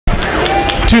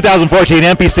2014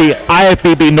 NPC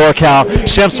IFBB NorCal.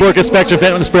 Chef's work at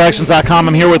SpectrumFitnessProductions.com.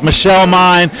 I'm here with Michelle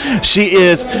Mine. She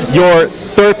is your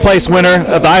third place winner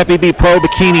of the IFBB Pro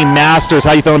Bikini Masters. How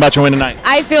are you feeling about your win tonight?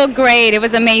 I feel great. It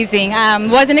was amazing.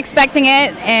 Wasn't expecting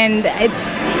it, and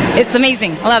it's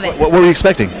amazing. I love it. What were you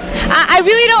expecting? I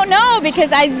really don't know,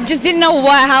 because I just didn't know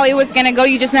how it was going to go.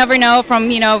 You just never know from,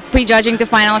 prejudging to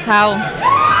finals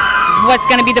what's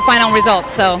going to be the final result.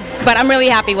 So, but I'm really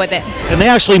happy with it. And they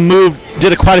actually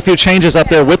did quite a few changes up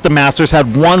there with the Masters. Had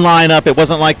one lineup. It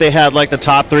wasn't like they had like the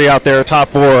top three out there, top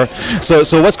four.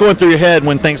 So what's going through your head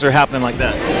when things are happening like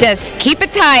that? Just keep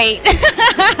it tight.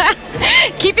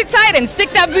 Keep it tight and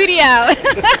stick that booty out.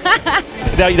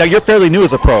 Now you're fairly new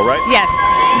as a pro, right? Yes.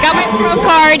 Got my pro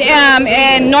card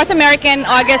in North American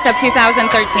August of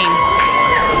 2013.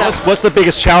 What's the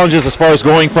biggest challenges as far as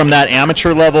going from that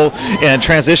amateur level and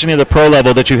transitioning to the pro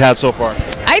level that you've had so far?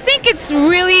 I think it's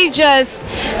really just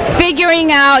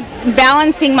figuring out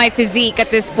balancing my physique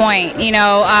at this point.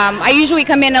 I usually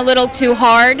come in a little too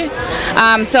hard.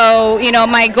 So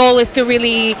my goal is to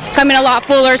really come in a lot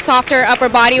fuller, softer upper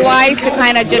body wise, to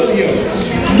kind of just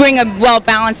bring a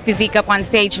well-balanced physique up on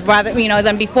stage, rather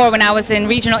than before when I was in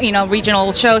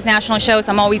regional shows, national shows.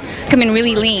 I'm always coming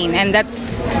really lean, and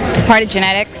that's part of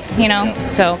genetics,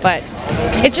 so, but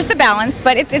it's just a balance.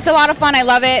 But it's a lot of fun. I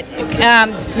love it.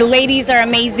 The ladies are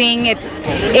amazing.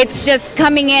 It's just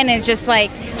coming in and just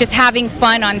having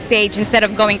fun on stage, instead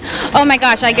of going, oh my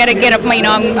gosh, I gotta get up,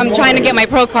 I'm trying to get my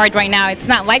pro card right now. It's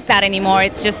not like that anymore.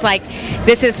 It's just like,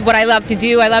 this is what I love to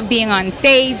do. I love being on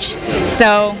stage,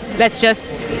 so let's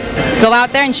just go out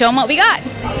there and show them what we got.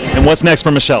 And what's next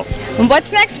for Michelle?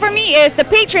 What's next for me is the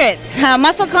Patriots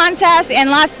Muscle Contest in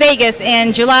Las Vegas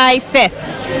in July 5th.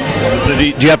 So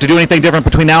do you have to do anything different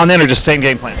between now and then, or just same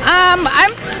game plan?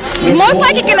 I'm most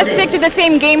likely going to stick to the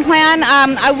same game plan.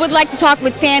 I would like to talk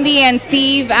with Sandy and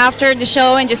Steve after the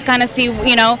show and just kind of see,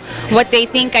 what they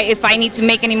think, if I need to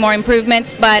make any more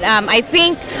improvements. But I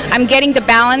think I'm getting the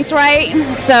balance right,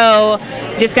 so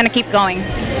just going to keep going.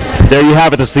 There you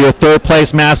have it. This is your third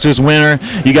place Masters winner.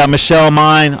 You got Michelle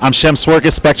Mine. I'm Shem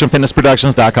Swerkis,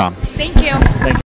 SpectrumFitnessProductions.com. Thank you.